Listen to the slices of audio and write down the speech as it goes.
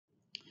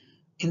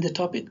In the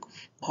topic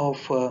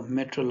of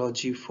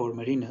meteorology for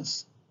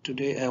mariners,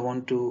 today I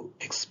want to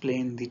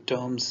explain the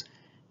terms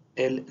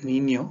El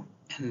Nino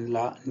and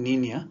La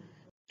Nina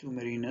to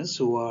mariners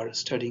who are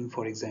studying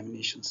for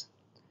examinations.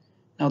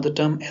 Now, the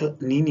term El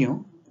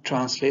Nino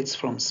translates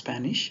from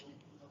Spanish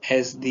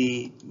as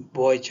the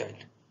boy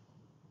child.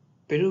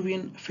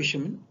 Peruvian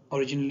fishermen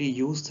originally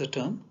used the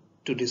term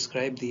to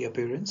describe the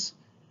appearance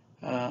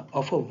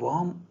of a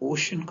warm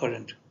ocean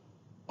current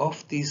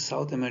off the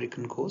South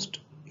American coast,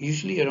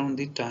 usually around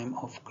the time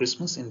of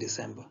Christmas in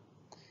December.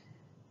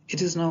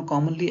 It is now a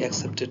commonly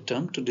accepted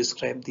term to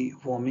describe the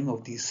warming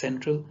of the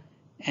central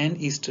and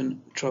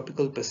eastern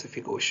tropical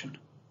Pacific Ocean.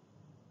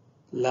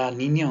 La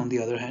Nina, on the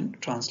other hand,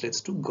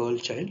 translates to girl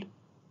child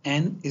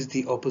and is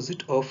the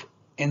opposite of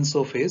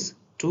ENSO phase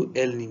to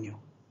El Nino.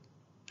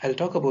 I'll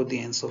talk about the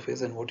ENSO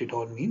phase and what it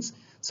all means.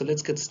 So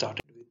let's get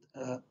started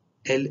with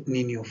El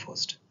Nino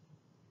first.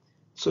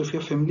 So if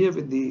you're familiar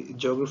with the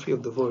geography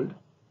of the world,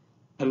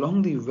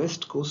 along the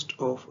west coast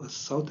of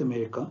South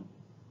America,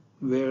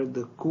 where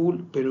the cool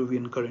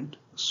Peruvian current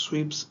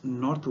sweeps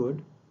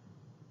northward,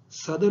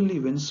 southerly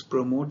winds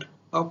promote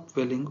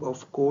upwelling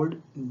of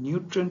cold,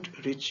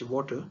 nutrient-rich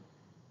water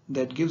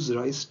that gives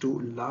rise to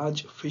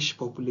large fish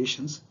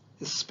populations,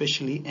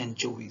 especially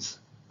anchovies.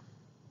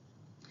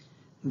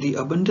 The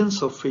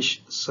abundance of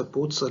fish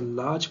supports a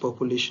large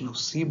population of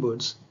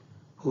seabirds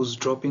whose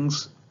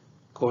droppings,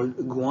 called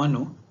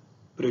guano,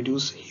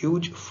 produce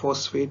huge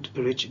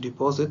phosphate-rich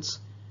deposits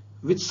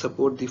which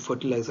support the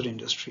fertilizer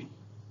industry.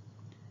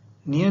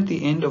 Near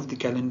the end of the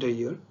calendar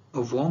year,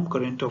 a warm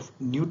current of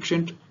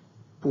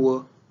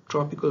nutrient-poor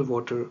tropical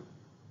water,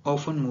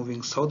 often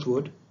moving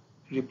southward,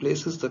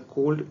 replaces the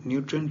cold,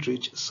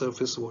 nutrient-rich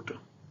surface water.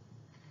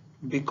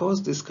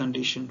 Because this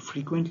condition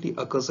frequently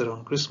occurs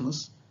around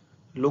Christmas,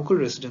 local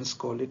residents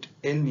call it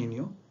El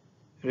Niño,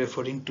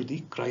 referring to the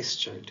Christ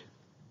child.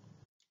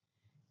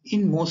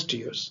 In most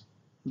years,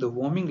 the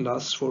warming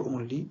lasts for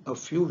only a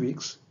few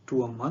weeks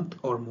to a month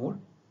or more,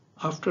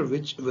 after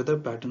which weather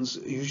patterns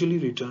usually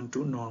return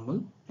to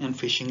normal and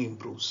fishing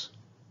improves.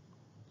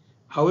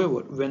 However,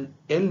 when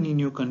El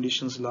Niño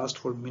conditions last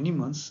for many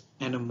months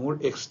and a more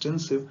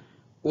extensive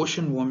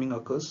ocean warming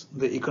occurs,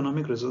 the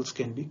economic results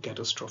can be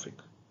catastrophic.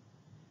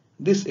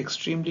 This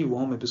extremely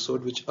warm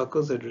episode, which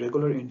occurs at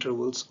regular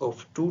intervals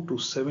of 2 to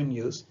 7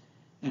 years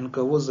and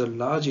covers a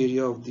large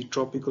area of the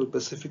tropical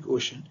Pacific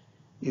Ocean,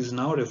 is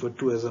now referred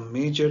to as a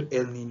major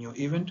El Niño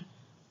event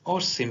or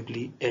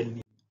simply El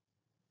Niño.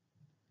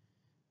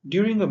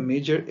 During a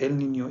major El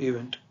Niño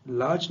event,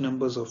 large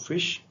numbers of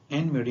fish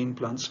and marine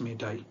plants may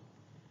die.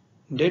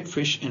 Dead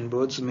fish and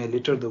birds may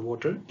litter the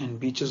water and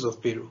beaches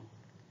of Peru.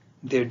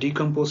 Their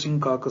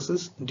decomposing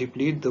carcasses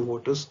deplete the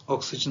water's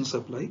oxygen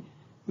supply,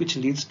 which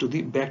leads to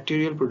the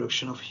bacterial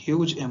production of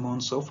huge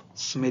amounts of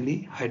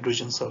smelly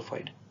hydrogen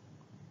sulfide.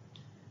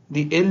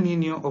 The El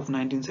Niño of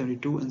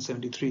 1972 and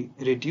 73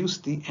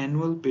 reduced the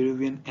annual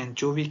Peruvian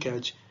anchovy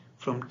catch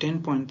from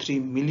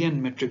 10.3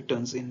 million metric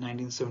tons in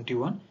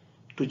 1971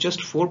 to just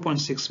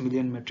 4.6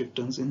 million metric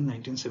tons in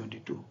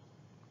 1972.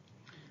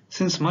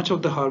 Since much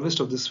of the harvest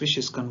of this fish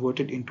is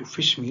converted into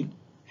fish meal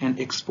and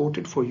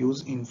exported for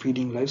use in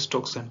feeding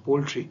livestock and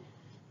poultry,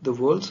 the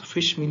world's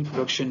fish meal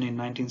production in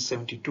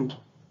 1972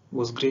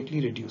 was greatly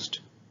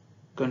reduced.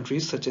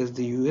 Countries such as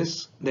the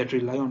US that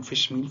rely on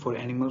fish meal for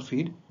animal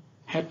feed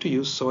had to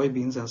use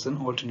soybeans as an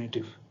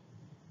alternative.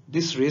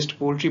 This raised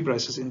poultry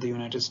prices in the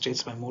United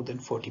States by more than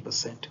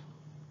 40%.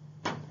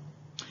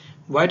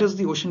 Why does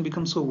the ocean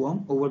become so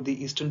warm over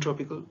the eastern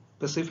tropical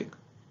Pacific?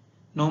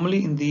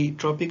 Normally in the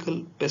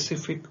tropical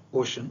Pacific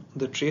Ocean,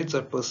 the trades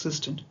are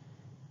persistent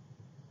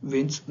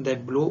winds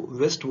that blow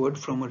westward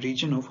from a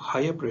region of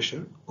higher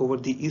pressure over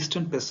the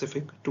eastern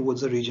Pacific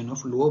towards a region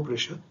of lower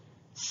pressure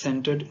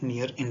centered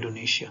near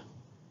Indonesia.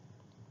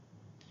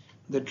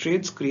 The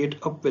trades create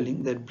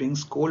upwelling that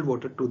brings cold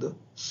water to the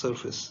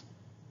surface.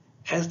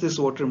 As this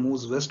water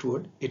moves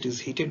westward, it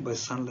is heated by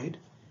sunlight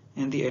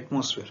and the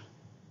atmosphere.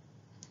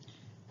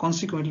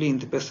 Consequently, in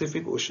the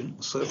Pacific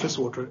Ocean, surface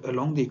water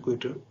along the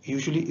equator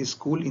usually is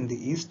cool in the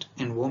east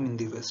and warm in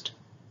the west.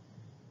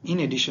 In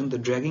addition, the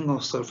dragging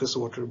of surface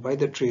water by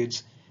the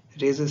trades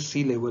raises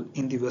sea level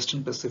in the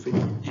western Pacific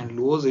and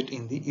lowers it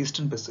in the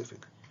eastern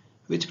Pacific,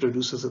 which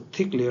produces a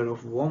thick layer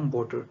of warm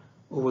water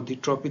over the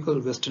tropical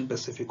western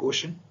Pacific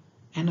Ocean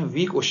and a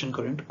weak ocean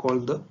current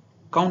called the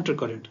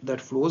countercurrent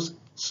that flows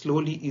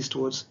slowly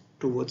eastwards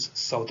towards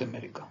South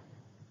America.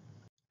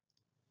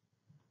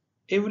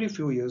 Every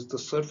few years, the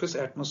surface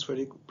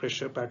atmospheric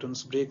pressure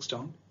patterns breaks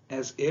down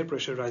as air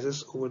pressure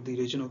rises over the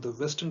region of the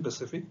western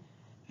Pacific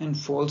and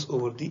falls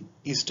over the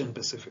eastern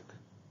Pacific.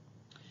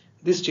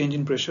 This change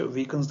in pressure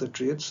weakens the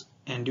trades,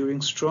 and during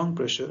strong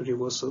pressure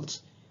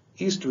reversals,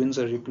 east winds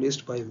are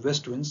replaced by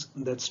west winds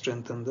that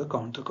strengthen the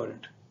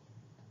countercurrent.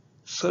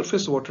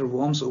 Surface water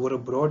warms over a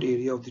broad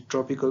area of the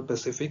tropical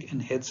Pacific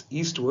and heads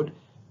eastward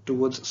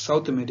towards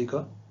South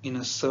America in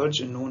a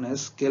surge known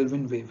as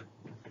Kelvin wave,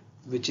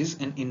 which is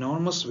an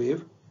enormous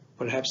wave,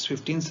 perhaps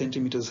 15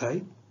 centimeters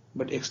high,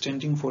 but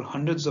extending for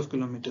hundreds of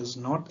kilometers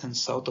north and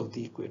south of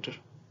the equator.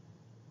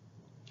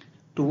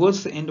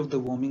 Towards the end of the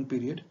warming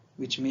period,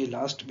 which may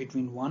last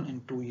between 1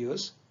 and 2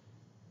 years,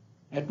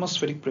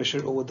 atmospheric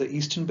pressure over the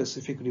eastern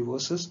Pacific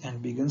reverses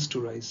and begins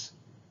to rise,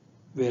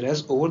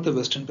 whereas over the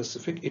western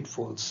Pacific it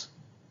falls.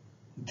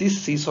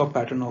 This seesaw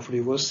pattern of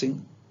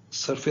reversing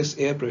surface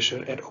air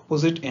pressure at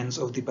opposite ends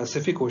of the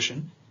Pacific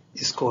Ocean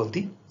is called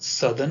the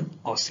Southern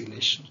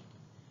Oscillation.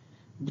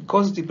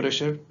 Because the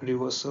pressure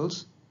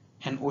reversals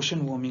and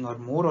ocean warming are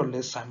more or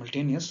less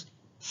simultaneous,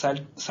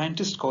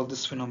 scientists call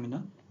this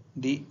phenomena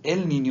the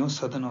El Nino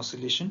Southern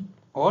Oscillation,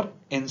 or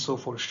ENSO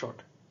for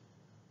short.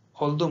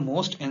 Although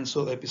most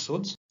ENSO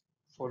episodes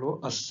follow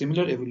a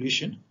similar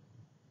evolution,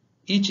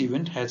 each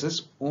event has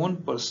its own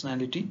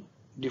personality,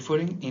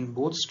 differing in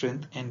both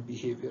strength and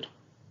behavior.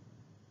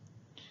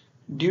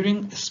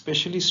 During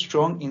especially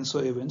strong ENSO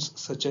events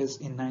such as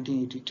in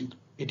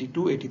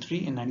 1982,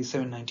 83 and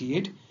 97,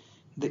 98,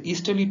 the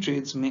easterly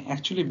trades may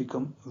actually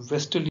become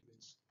westerly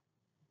winds.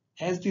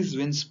 As these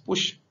winds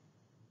push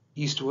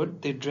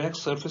eastward, they drag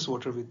surface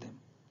water with them.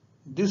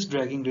 This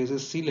dragging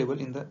raises sea level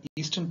in the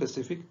eastern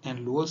Pacific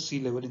and lowers sea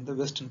level in the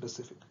western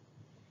Pacific.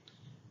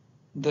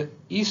 The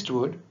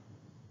eastward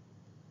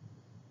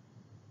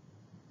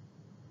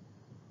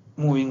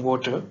moving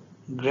water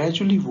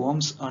gradually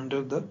warms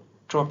under the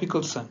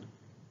tropical sun,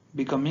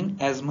 becoming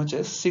as much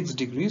as 6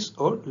 degrees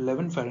or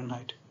 11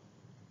 Fahrenheit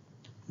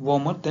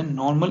warmer than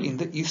normal in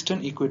the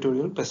eastern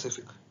equatorial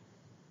Pacific.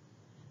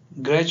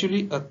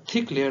 Gradually, a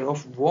thick layer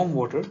of warm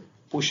water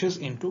pushes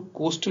into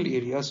coastal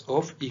areas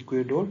of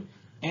Ecuador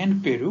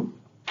and Peru,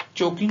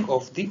 choking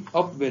off the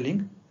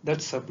upwelling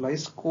that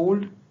supplies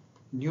cold,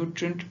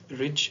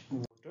 nutrient-rich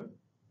water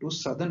to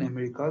Southern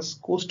America's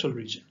coastal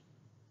region.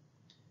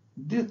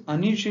 This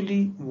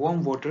unusually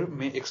warm water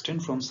may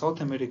extend from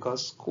South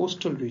America's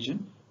coastal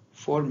region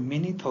for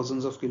many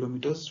thousands of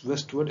kilometers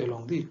westward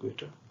along the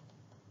equator.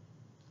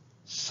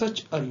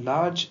 Such a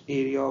large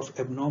area of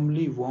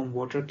abnormally warm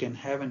water can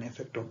have an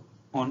effect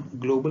on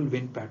global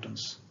wind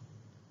patterns.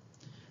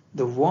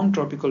 The warm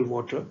tropical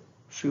water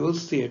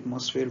fuels the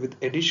atmosphere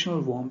with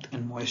additional warmth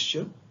and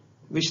moisture,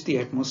 which the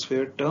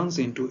atmosphere turns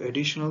into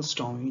additional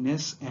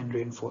storminess and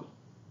rainfall.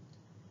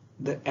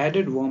 The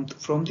added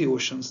warmth from the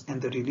oceans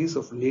and the release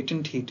of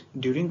latent heat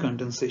during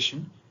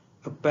condensation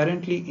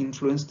apparently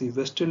influence the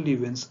westerly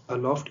winds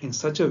aloft in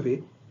such a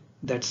way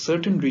that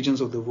certain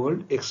regions of the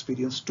world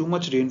experience too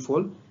much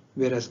rainfall,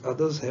 whereas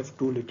others have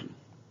too little.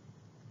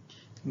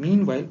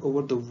 Meanwhile,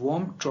 over the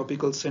warm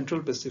tropical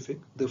Central Pacific,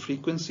 the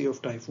frequency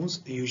of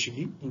typhoons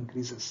usually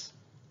increases.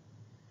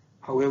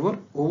 However,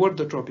 over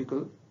the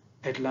tropical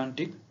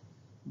Atlantic,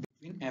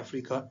 between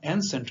Africa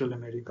and Central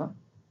America,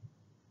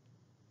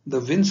 the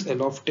winds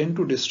aloft tend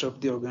to disrupt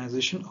the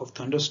organization of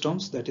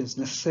thunderstorms that is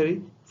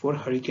necessary for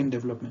hurricane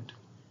development.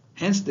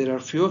 Hence, there are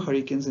fewer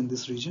hurricanes in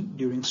this region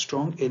during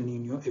strong El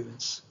Nino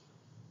events.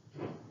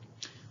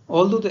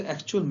 Although the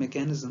actual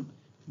mechanism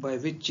by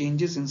which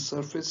changes in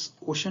surface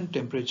ocean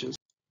temperatures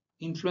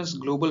influence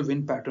global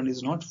wind pattern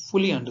is not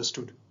fully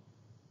understood,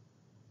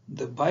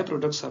 the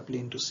byproducts are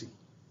plain to see.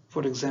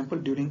 For example,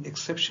 during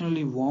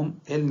exceptionally warm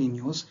El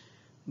Niños,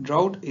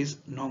 drought is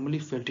normally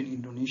felt in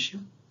Indonesia,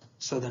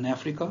 Southern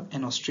Africa,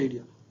 and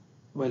Australia,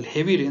 while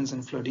heavy rains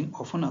and flooding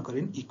often occur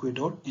in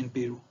Ecuador and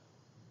Peru.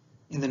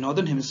 In the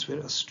northern hemisphere,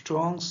 a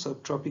strong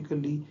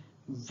subtropically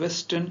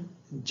western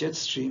jet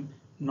stream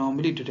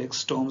normally directs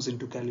storms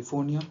into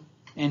California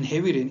and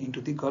heavy rain into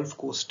the Gulf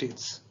Coast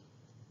states.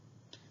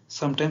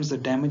 Sometimes the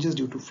damages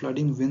due to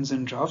flooding, winds,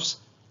 and drafts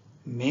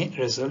may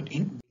result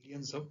in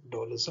billions of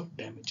dollars of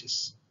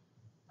damages.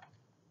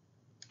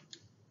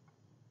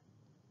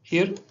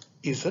 Here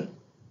is a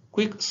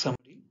quick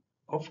summary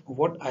of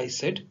what I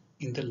said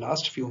in the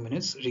last few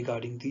minutes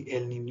regarding the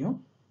El Nino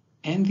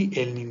and the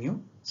El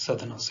Nino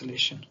Southern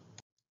Oscillation.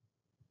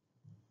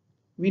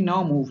 We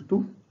now move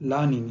to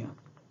La Nina.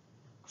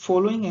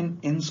 Following an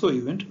ENSO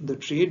event, the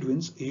trade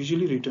winds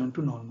usually return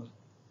to normal.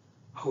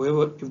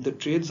 However, if the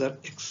trades are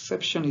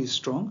exceptionally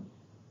strong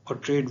or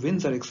trade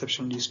winds are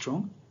exceptionally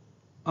strong,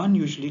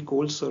 unusually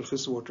cold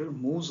surface water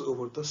moves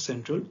over the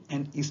central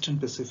and eastern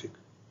Pacific,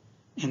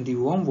 and the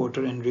warm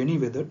water and rainy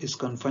weather is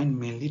confined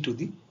mainly to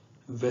the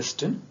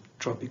western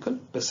tropical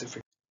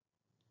Pacific.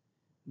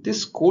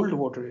 This cold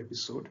water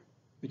episode,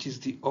 which is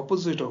the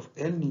opposite of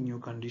El Nino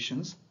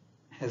conditions,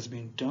 has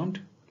been termed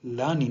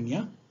La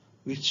Nina,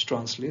 which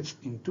translates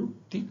into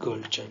the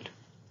girl child.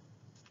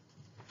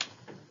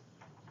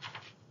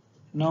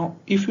 Now,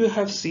 if you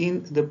have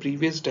seen the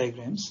previous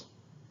diagrams,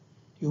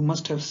 you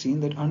must have seen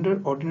that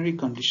under ordinary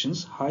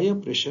conditions, higher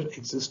pressure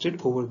existed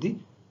over the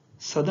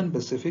southern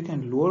Pacific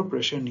and lower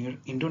pressure near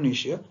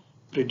Indonesia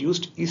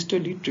produced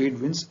easterly trade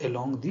winds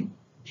along the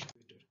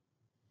equator.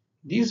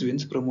 These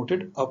winds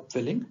promoted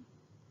upwelling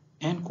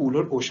and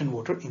cooler ocean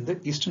water in the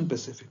eastern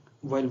Pacific,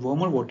 while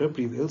warmer water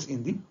prevails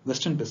in the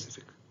western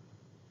Pacific.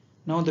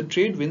 Now the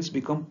trade winds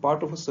become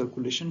part of a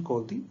circulation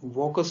called the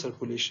Walker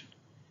circulation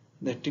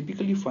that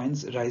typically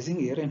finds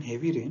rising air and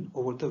heavy rain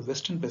over the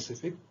western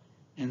Pacific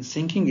and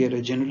sinking air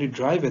and generally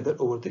dry weather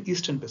over the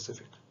eastern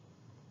Pacific.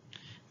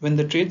 When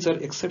the trades are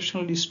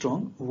exceptionally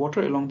strong,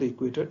 water along the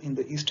equator in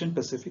the eastern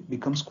Pacific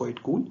becomes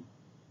quite cool.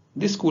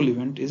 This cool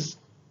event is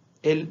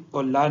El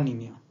or La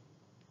Nina.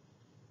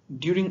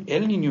 During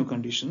El Nino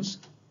conditions,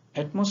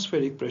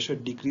 atmospheric pressure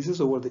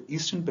decreases over the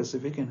eastern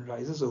Pacific and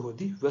rises over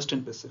the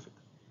western Pacific.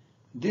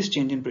 This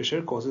change in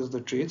pressure causes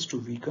the trades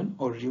to weaken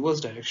or reverse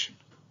direction.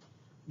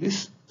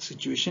 This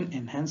situation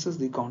enhances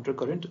the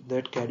countercurrent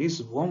that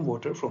carries warm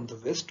water from the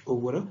west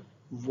over a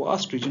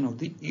vast region of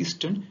the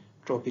eastern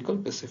tropical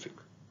Pacific.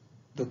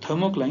 The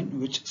thermocline,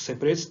 which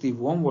separates the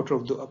warm water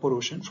of the upper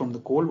ocean from the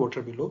cold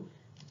water below,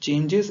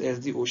 changes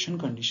as the ocean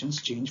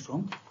conditions change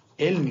from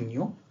El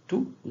Nino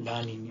to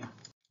La Nina.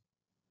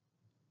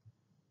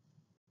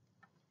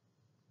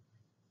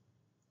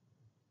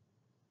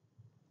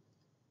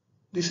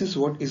 This is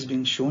what is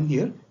being shown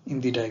here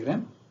in the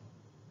diagram,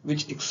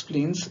 which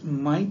explains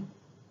my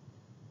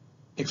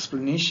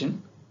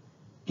explanation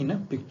in a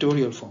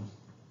pictorial form.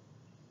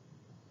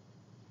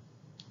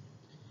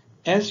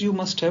 As you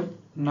must have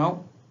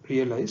now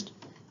realized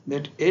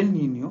that El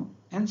Nino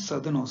and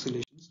southern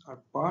oscillations are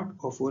part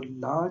of a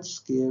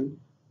large-scale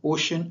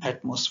ocean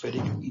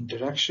atmospheric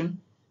interaction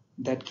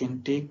that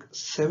can take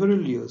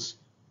several years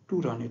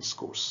to run its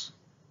course.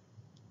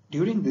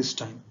 During this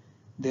time,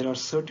 there are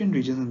certain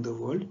regions in the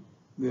world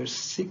where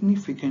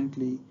significant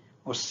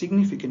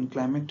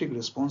climatic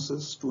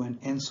responses to an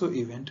ENSO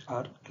event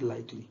are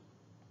likely.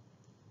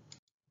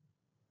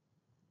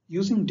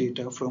 Using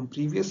data from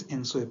previous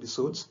ENSO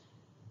episodes,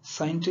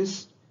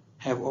 scientists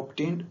have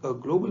obtained a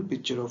global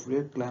picture of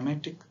where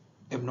climatic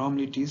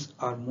abnormalities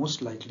are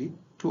most likely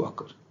to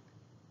occur.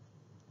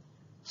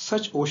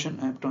 Such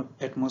ocean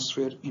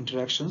atmosphere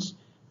interactions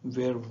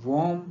where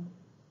warm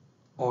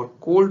or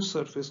cold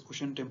surface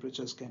ocean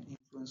temperatures can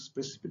influence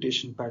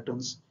precipitation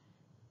patterns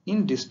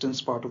in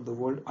distant parts of the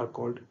world are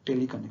called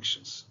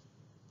teleconnections.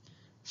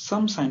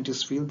 Some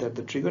scientists feel that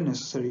the trigger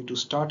necessary to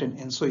start an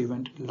ENSO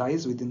event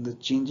lies within the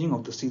changing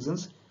of the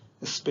seasons,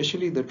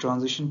 especially the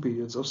transition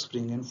periods of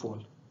spring and fall.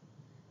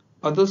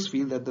 Others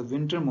feel that the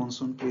winter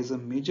monsoon plays a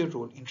major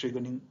role in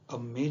triggering a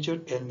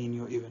major El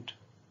Nino event.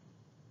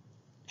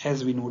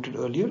 As we noted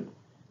earlier,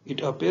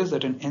 it appears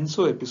that an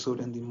ENSO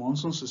episode and the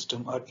monsoon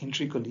system are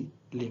intricately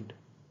linked,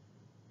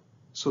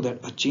 so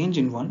that a change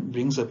in one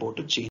brings about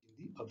a change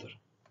in the other.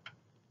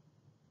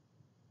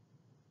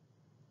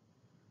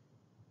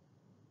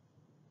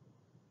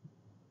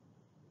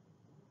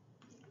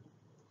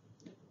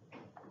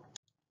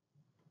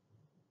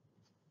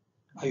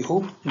 I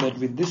hope that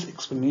with this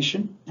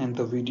explanation and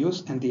the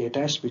videos and the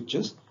attached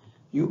pictures,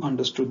 you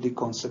understood the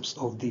concepts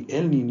of the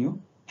El Nino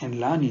and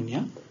La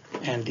Nina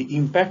and the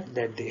impact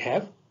that they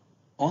have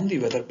on the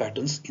weather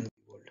patterns in the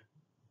world.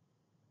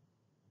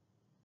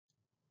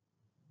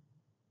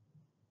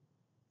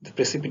 The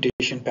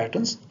precipitation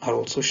patterns are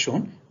also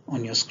shown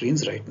on your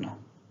screens right now.